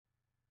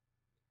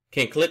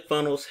Can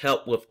ClickFunnels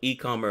help with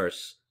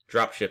e-commerce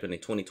dropshipping in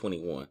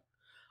 2021?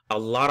 A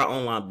lot of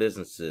online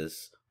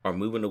businesses are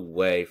moving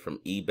away from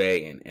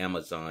eBay and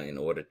Amazon in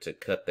order to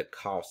cut the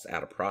costs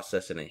out of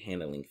processing and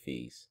handling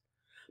fees.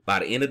 By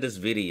the end of this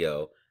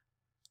video,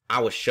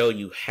 I will show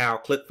you how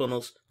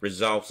ClickFunnels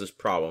resolves this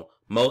problem.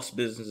 Most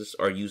businesses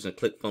are using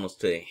ClickFunnels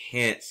to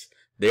enhance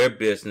their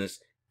business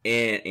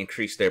and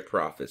increase their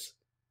profits.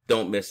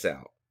 Don't miss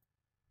out.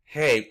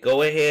 Hey,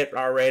 go ahead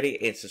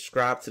already and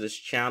subscribe to this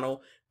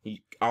channel. You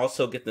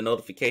also get the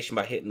notification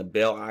by hitting the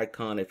bell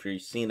icon if you're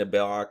seeing the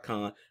bell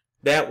icon.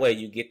 That way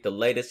you get the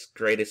latest,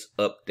 greatest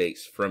updates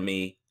from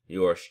me,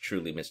 yours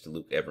truly, Mr.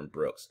 Luke Evan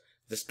Brooks.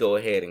 Let's go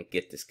ahead and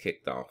get this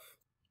kicked off.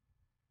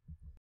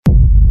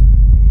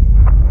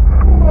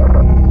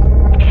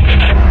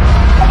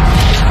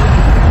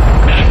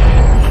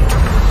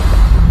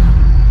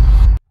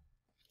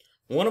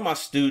 One of my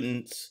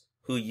students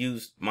who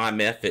used my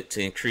method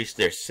to increase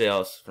their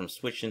sales from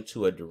switching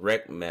to a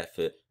direct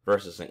method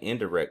versus an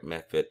indirect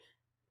method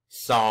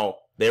saw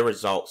their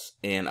results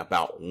in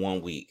about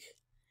 1 week.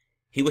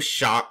 He was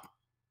shocked,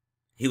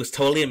 he was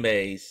totally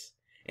amazed,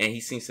 and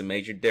he's seen some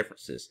major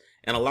differences.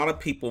 And a lot of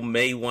people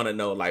may want to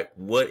know, like,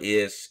 what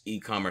is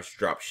e-commerce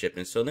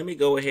dropshipping? So let me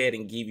go ahead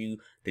and give you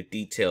the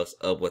details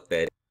of what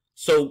that is.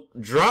 So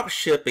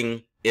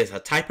dropshipping is a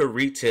type of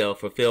retail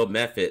fulfilled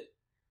method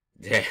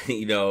that,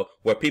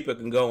 where people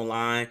can go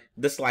online,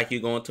 just like you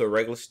go into a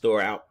regular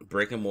store out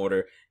brick and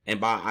mortar and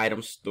buy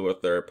items through a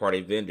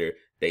third-party vendor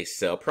they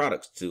sell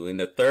products to, and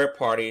the third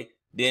party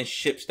then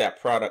ships that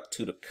product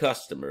to the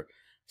customer.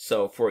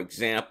 So for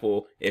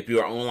example, if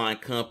you're an online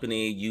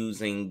company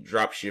using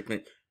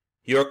dropshipping,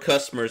 your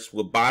customers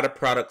will buy the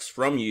products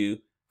from you.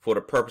 For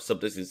the purpose of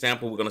this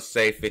example, we're going to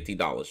save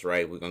 $50,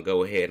 right? We're going to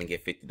go ahead and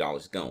get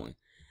 $50 going.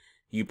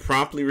 You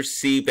promptly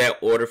receive that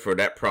order for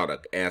that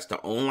product. As the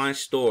online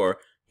store,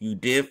 you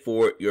then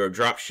forward your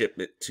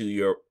dropshipment to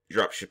your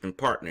dropshipping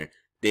partner.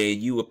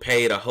 Then you will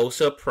pay the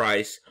wholesale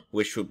price,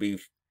 which would be,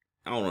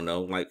 I don't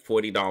know, like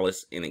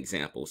 $40 in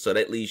example. So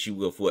that leaves you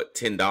with what,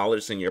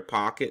 $10 in your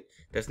pocket?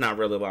 That's not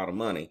really a lot of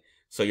money.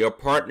 So your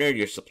partner,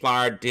 your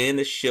supplier, then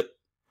to ship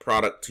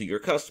product to your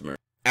customer.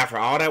 After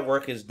all that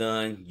work is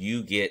done,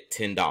 you get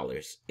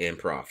 $10 in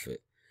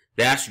profit.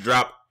 That's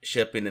drop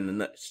shipping in a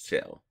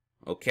nutshell.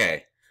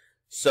 Okay.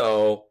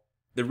 So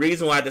the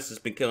reason why this has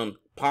become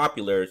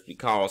popular is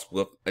because,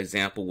 with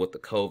example, with the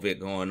COVID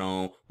going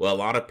on, well, a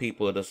lot of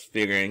people are just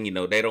figuring,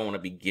 they don't want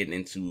to be getting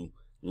into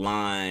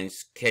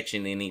lines,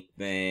 catching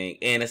anything,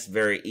 and it's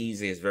very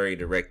easy, it's very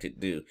direct to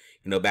do.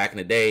 Back in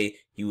the day,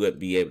 you would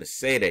be able to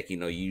say that,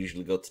 you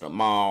usually go to the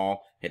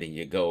mall, and then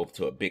you go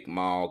to a big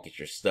mall, get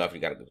your stuff, you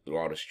got to go through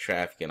all this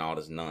traffic and all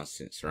this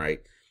nonsense, right?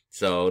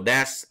 So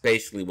that's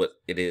basically what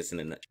it is in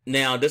a nutshell.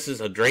 Now, this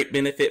is a great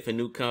benefit for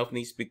new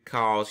companies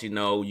because,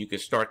 you can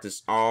start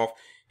this off.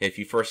 If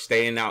you first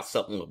staying out,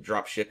 something with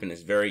dropshipping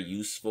is very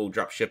useful.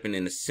 Dropshipping,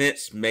 in a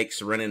sense,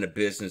 makes running a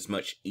business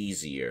much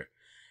easier.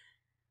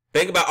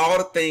 Think about all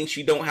the things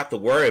you don't have to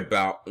worry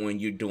about when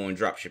you're doing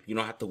dropshipping. You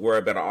don't have to worry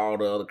about all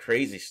the other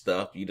crazy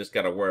stuff. You just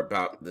got to worry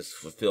about this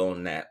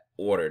fulfilling that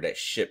order, that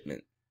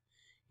shipment.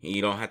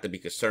 You don't have to be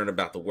concerned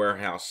about the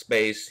warehouse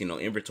space.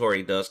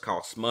 Inventory does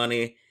cost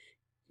money.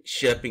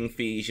 Shipping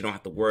fees, you don't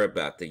have to worry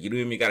about that. You don't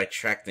even got to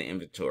track the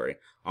inventory.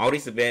 All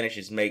these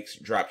advantages makes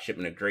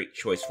dropshipping a great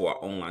choice for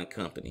an online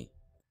company.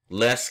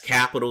 Less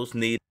capitals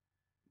needed,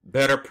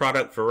 better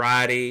product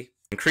variety,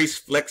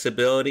 increased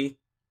flexibility.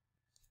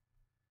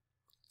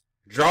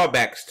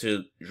 Drawbacks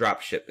to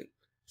dropshipping.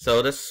 So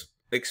let's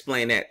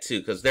explain that too,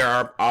 because there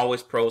are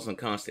always pros and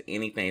cons to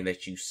anything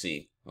that you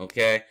see.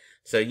 Okay,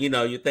 so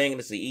you're thinking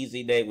it's an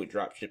easy day with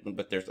dropshipping,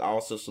 but there's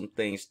also some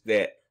things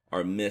that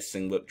are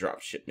missing with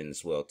dropshipping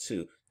as well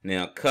too.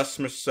 Now,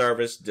 customer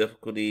service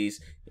difficulties,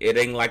 it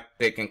ain't like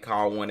they can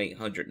call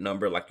 1-800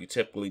 number like you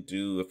typically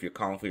do if you're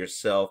calling for your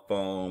cell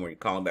phone or you're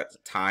calling about the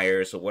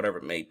tires or whatever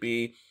it may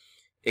be.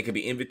 It could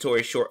be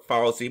inventory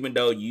shortfalls. Even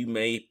though you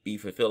may be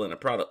fulfilling a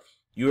product,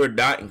 you are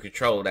not in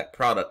control of that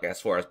product as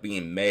far as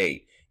being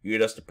made. You're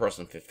just the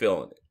person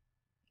fulfilling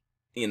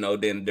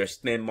it. Then there's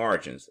thin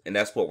margins, and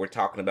that's what we're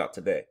talking about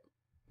today.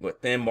 With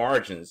thin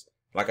margins,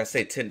 like I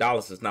said,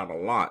 $10 is not a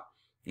lot.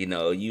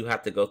 You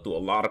have to go through a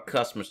lot of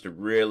customers to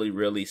really,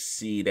 really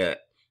see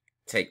that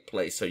take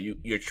place. So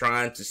you're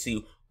trying to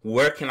see,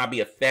 where can I be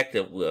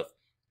effective with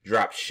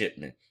drop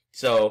shipment?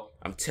 So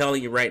I'm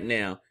telling you right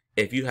now,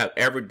 if you have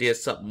ever did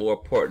something more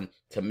important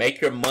to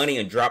make your money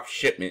in drop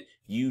shipment,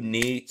 you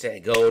need to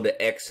go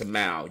the extra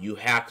mile. You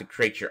have to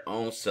create your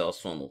own sales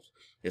funnels.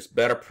 It's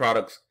better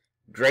products,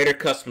 greater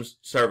customer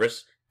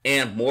service,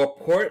 and more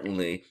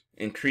importantly,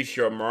 increase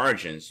your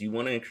margins. You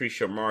want to increase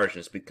your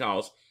margins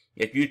because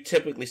if you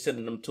typically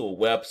sending them to a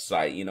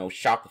website,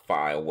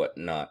 Shopify or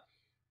whatnot,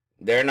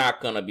 they're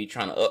not going to be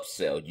trying to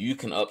upsell. You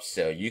can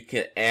upsell. You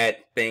can add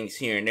things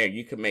here and there.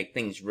 You can make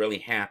things really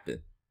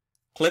happen.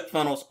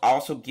 ClickFunnels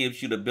also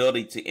gives you the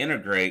ability to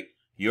integrate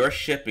your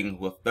shipping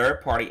with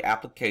third-party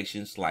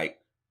applications like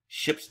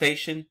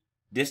ShipStation,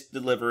 Disk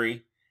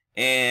Delivery,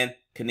 and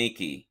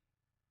Kaneki.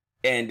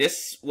 And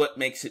this is what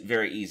makes it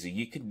very easy.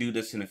 You can do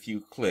this in a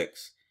few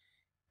clicks.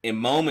 In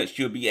moments,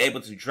 you'll be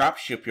able to drop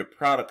ship your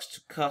products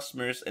to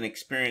customers and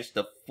experience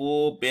the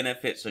full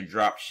benefits of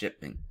drop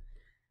shipping.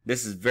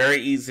 This is very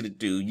easy to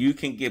do. You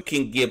can give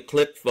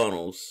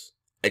ClickFunnels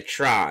a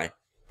try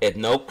at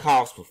no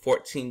cost for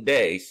 14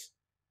 days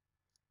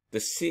to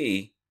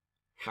see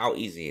how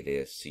easy it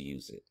is to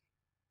use it.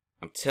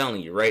 I'm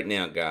telling you right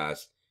now,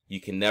 guys,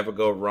 you can never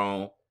go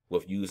wrong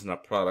with using a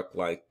product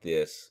like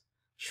this.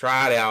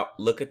 Try it out.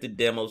 Look at the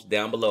demos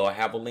down below. I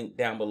have a link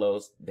down below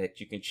that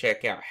you can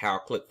check out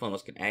how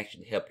ClickFunnels can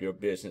actually help your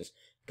business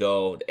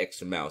go the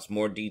extra miles.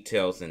 More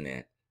details in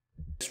that.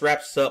 This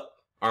wraps up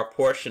our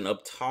portion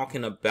of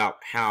talking about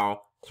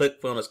how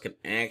ClickFunnels can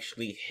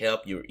actually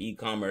help your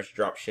e-commerce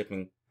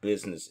dropshipping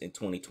business in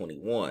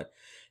 2021.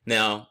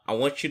 Now, I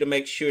want you to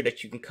make sure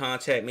that you can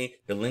contact me.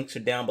 The links are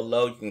down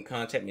below. You can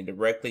contact me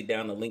directly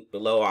down the link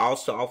below. I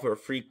also offer a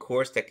free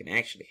course that can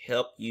actually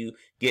help you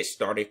get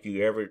started if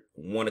you ever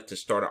wanted to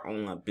start an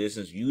online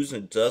business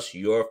using just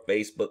your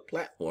Facebook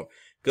platform.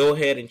 Go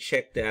ahead and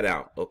check that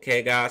out.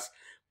 Okay, guys?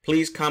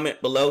 Please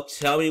comment below.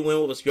 Tell me when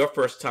it was your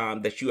first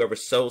time that you ever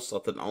sold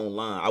something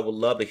online. I would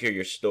love to hear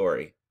your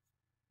story.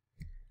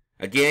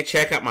 Again,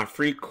 check out my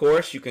free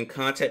course. You can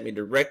contact me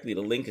directly.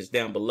 The link is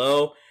down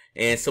below.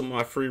 And some of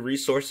my free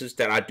resources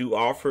that I do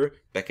offer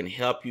that can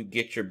help you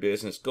get your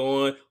business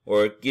going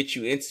or get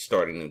you into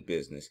starting a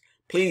business.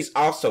 Please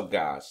also,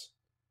 guys,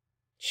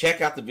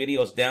 check out the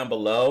videos down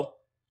below.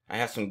 I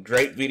have some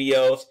great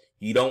videos.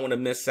 You don't want to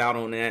miss out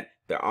on that.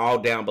 They're all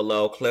down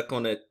below. Click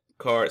on the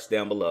cards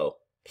down below.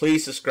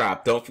 Please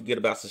subscribe. Don't forget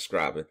about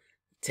subscribing.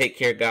 Take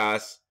care,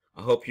 guys.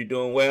 I hope you're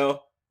doing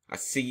well. I'll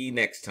see you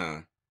next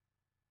time.